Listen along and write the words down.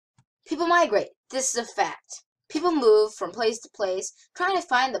People migrate. This is a fact. People move from place to place, trying to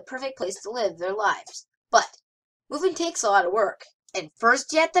find the perfect place to live their lives. But moving takes a lot of work. And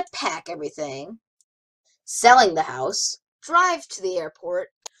first you have to pack everything, selling the house, drive to the airport,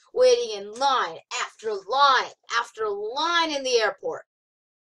 waiting in line after line after line in the airport.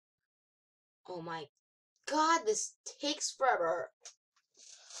 Oh my God, this takes forever.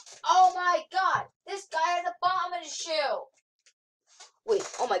 Oh my God, this guy has a bomb in his shoe. Wait,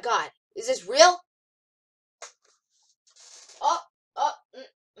 oh my God, is this real? Oh, oh,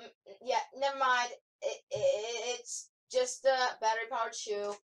 yeah, never mind. It's just a battery-powered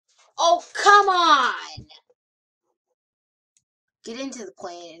shoe. Oh, come on! Get into the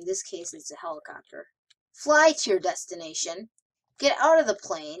plane. In this case, it's a helicopter. Fly to your destination. Get out of the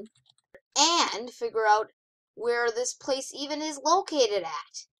plane. And figure out where this place even is located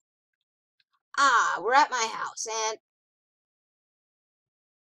at. Ah, we're at my house, and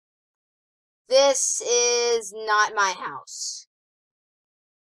this is not my house.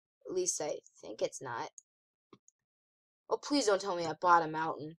 At least I think it's not. Oh, please don't tell me I bought a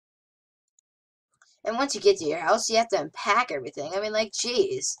mountain. And once you get to your house, you have to unpack everything. I mean, like,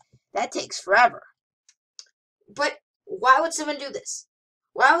 geez, that takes forever. But why would someone do this?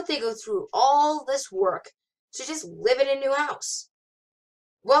 Why would they go through all this work to just live in a new house?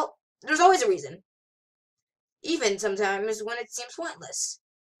 Well, there's always a reason. Even sometimes when it seems pointless.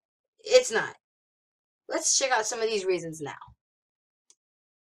 It's not. Let's check out some of these reasons now.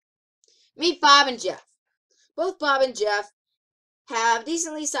 Meet Bob and Jeff. Both Bob and Jeff have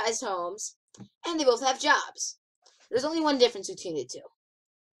decently sized homes, and they both have jobs. There's only one difference between the two.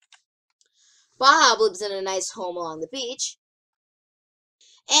 Bob lives in a nice home along the beach,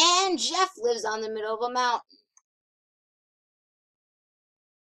 and Jeff lives on the middle of a mountain.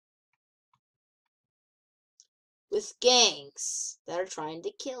 With gangs that are trying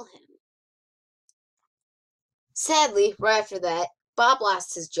to kill him. Sadly, right after that, Bob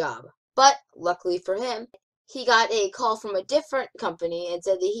lost his job. But, luckily for him, he got a call from a different company and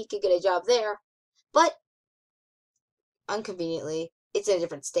said that he could get a job there. But, inconveniently, it's in a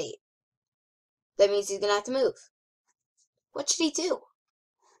different state. That means he's going to have to move. What should he do?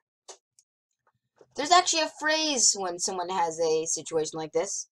 There's actually a phrase when someone has a situation like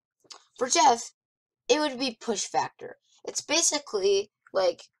this. For Jeff, it would be push factor. It's basically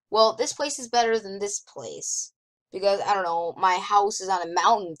like, well, this place is better than this place. Because, I don't know, my house is on a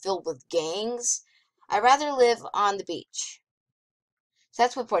mountain filled with gangs. I'd rather live on the beach. So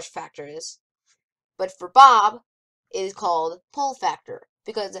that's what push factor is. But for Bob, it is called pull factor.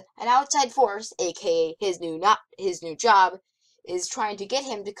 Because an outside force, aka his new job, is trying to get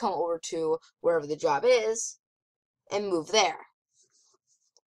him to come over to wherever the job is and move there.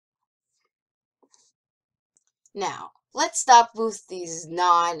 Now, let's stop with these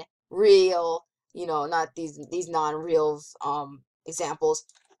non-real, not these non-real examples.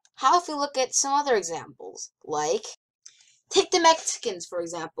 How if we look at some other examples, like take the Mexicans, for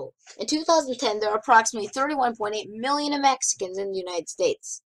example. In 2010, there are approximately 31.8 million Mexicans in the United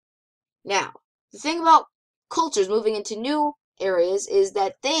States. Now, the thing about cultures moving into new areas is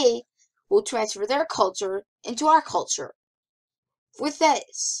that they will transfer their culture into our culture. With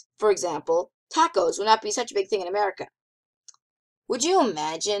this, for example, tacos would not be such a big thing in America. Would you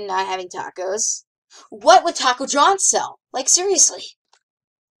imagine not having tacos? What would Taco John sell? Like, seriously.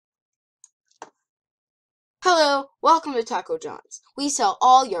 Hello, welcome to Taco John's. We sell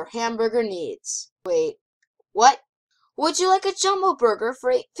all your hamburger needs. Wait, what? Would you like a jumbo burger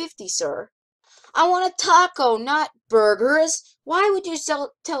for $8.50, sir? I want a taco, not burgers. Why would you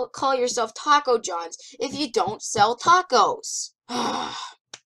call yourself Taco John's if you don't sell tacos?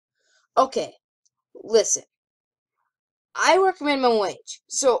 Okay, listen. I work minimum wage,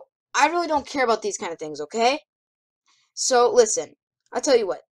 so I really don't care about these kind of things, okay? So, listen, I'll tell you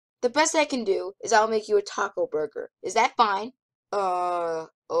what. The best I can do is I'll make you a taco burger. Is that fine? Okay.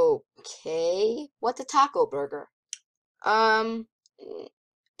 What's a taco burger?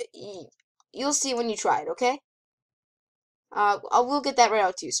 You'll see when you try it, okay? We'll get that right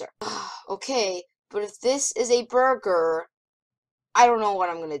out to you, sir. Okay, but if this is a burger, I don't know what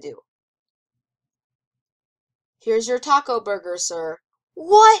I'm gonna do. Here's your taco burger, sir.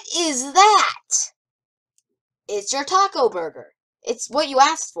 What is that? It's your taco burger. It's what you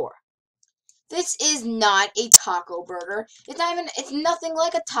asked for. This is not a taco burger. It's nothing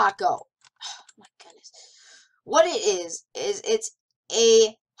like a taco. Oh my goodness. What it is it's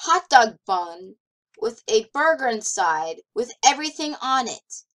a hot dog bun with a burger inside with everything on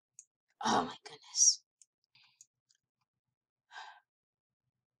it. Oh my goodness.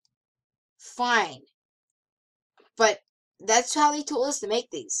 Fine. But that's how they told us to make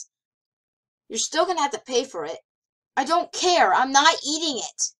these. You're still gonna have to pay for it. I don't care. I'm not eating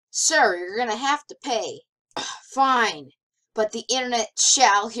it. Sir, you're gonna have to pay. Fine, but the internet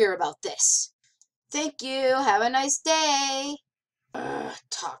shall hear about this. Thank you. Have a nice day.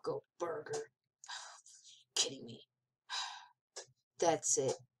 Taco burger. Kidding me. That's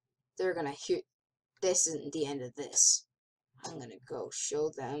it. They're gonna hear. This isn't the end of this. I'm gonna go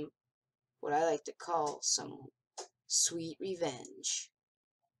show them what I like to call some sweet revenge.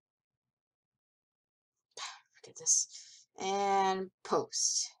 Look at this. And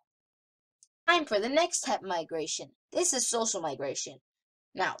post. Time for the next type of migration. This is social migration.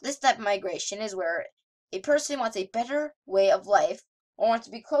 Now, this type of migration is where a person wants a better way of life or wants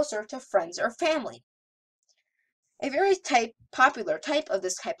to be closer to friends or family. A very popular type of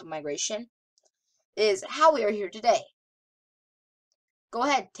this type of migration is how we are here today. Go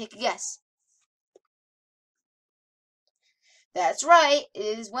ahead, take a guess. That's right.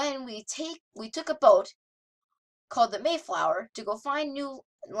 It is when we took a boat called the Mayflower to go find new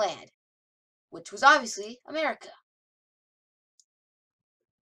land, which was obviously America.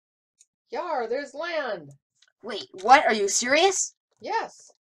 Yar, there's land. Wait, what? Are you serious?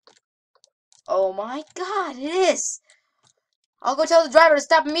 Yes. Oh my God, it is. I'll go tell the driver to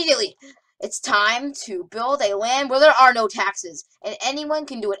stop immediately. It's time to build a land where there are no taxes, and anyone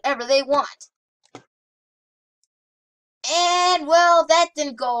can do whatever they want. And, well, that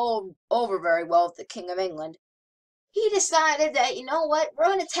didn't go over very well with the King of England. He decided that, you know what, we're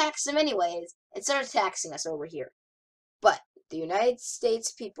going to tax them anyways, and started taxing us over here. But the United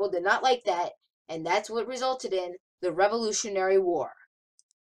States people did not like that, and that's what resulted in the Revolutionary War.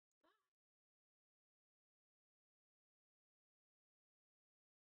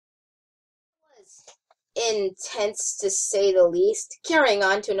 It was intense to say the least. Carrying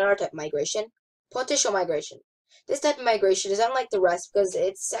on to another type of migration, political migration. This type of migration is unlike the rest because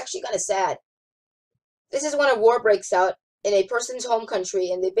it's actually kind of sad. This is when a war breaks out in a person's home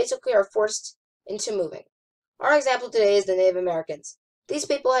country and they basically are forced into moving. Our example today is the Native Americans. These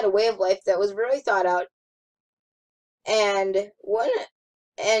people had a way of life that was really thought out and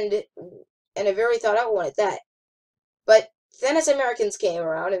and a very thought out one at that. But then as Americans came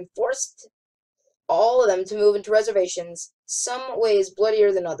around and forced all of them to move into reservations, some ways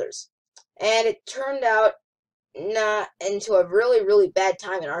bloodier than others. And it turned out not into a really, really bad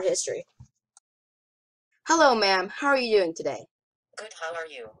time in our history. Hello, ma'am. How are you doing today? Good, how are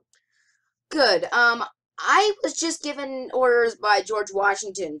you? Good. I was just given orders by George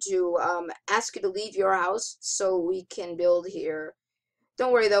Washington to ask you to leave your house so we can build here.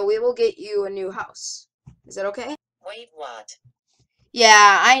 Don't worry though, we will get you a new house. Is that okay? Wait, what?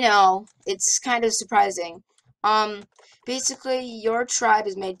 Yeah, I know. It's kind of surprising. Um, Basically, your tribe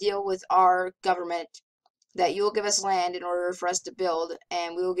has made a deal with our government that you will give us land in order for us to build,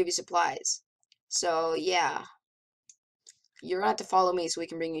 and we will give you supplies. So, yeah, you're gonna have to follow me so we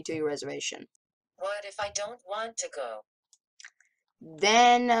can bring you to your reservation. What if I don't want to go?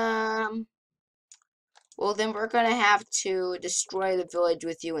 Then, well, then we're gonna have to destroy the village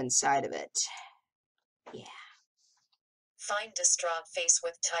with you inside of it. Yeah. Find distraught face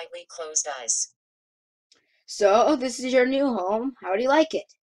with tightly closed eyes. So, this is your new home. How do you like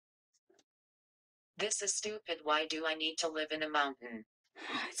it? This is stupid. Why do I need to live in a mountain?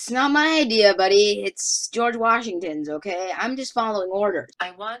 It's not my idea, buddy. It's George Washington's, okay? I'm just following orders.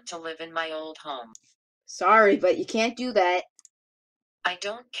 I want to live in my old home. Sorry, but you can't do that. I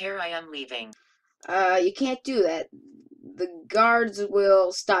don't care, I am leaving. You can't do that. The guards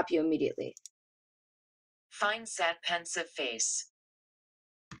will stop you immediately. Find sad pensive face.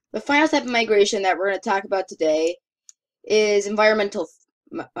 The final type of migration that we're going to talk about today is environmental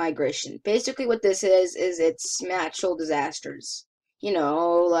migration. Basically, what this is it's natural disasters. You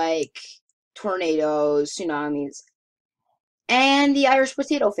know, like tornadoes, tsunamis, and the Irish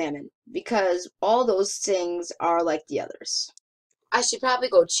potato famine, because all those things are like the others. I should probably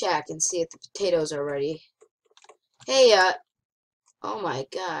go check and see if the potatoes are ready. Hey, oh my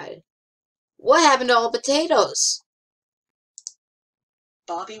God. What happened to all the potatoes?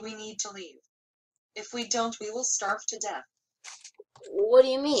 Bobby, we need to leave. If we don't, we will starve to death. What do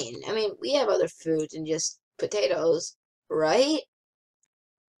you mean? I mean, we have other food than just potatoes, right?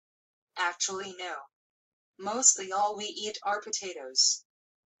 Actually, no. Mostly all we eat are potatoes.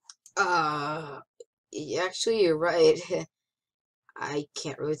 Actually, you're right. I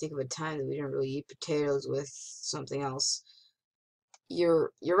can't really think of a time that we didn't really eat potatoes with something else.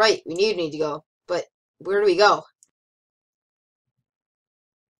 You're right. We need to go. But where do we go?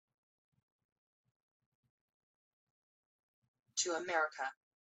 To America.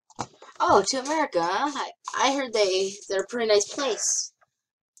 Oh, to America. Huh? I heard they're a pretty nice place.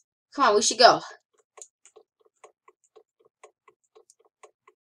 Come on, we should go.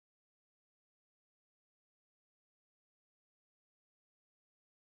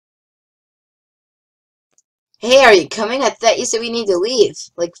 Hey, are you coming? I thought you said we need to leave.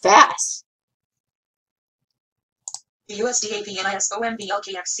 Like, fast.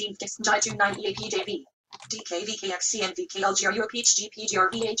 USDAPNISOMBLKXC DI29EAPJV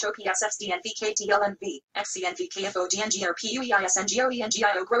DKVKXCNVKLGRUPHGPGRVHOPSFDNVKDLNV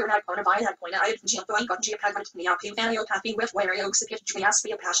XCNVKFODNGRPUEISNGOENGIO GRONAPONABIAPOINAIPGIAPOINGAPINIOPAPI with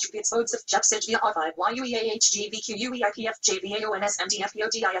WARIOXIPITGIASPIAPASHTUPITSODSIF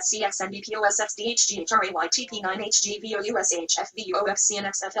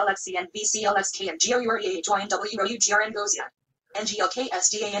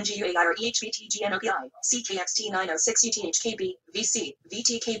NGLKSDANGUAREHBTGNOPI CKXT906UTHKB VC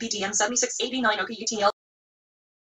VTKBDM7689OPUTL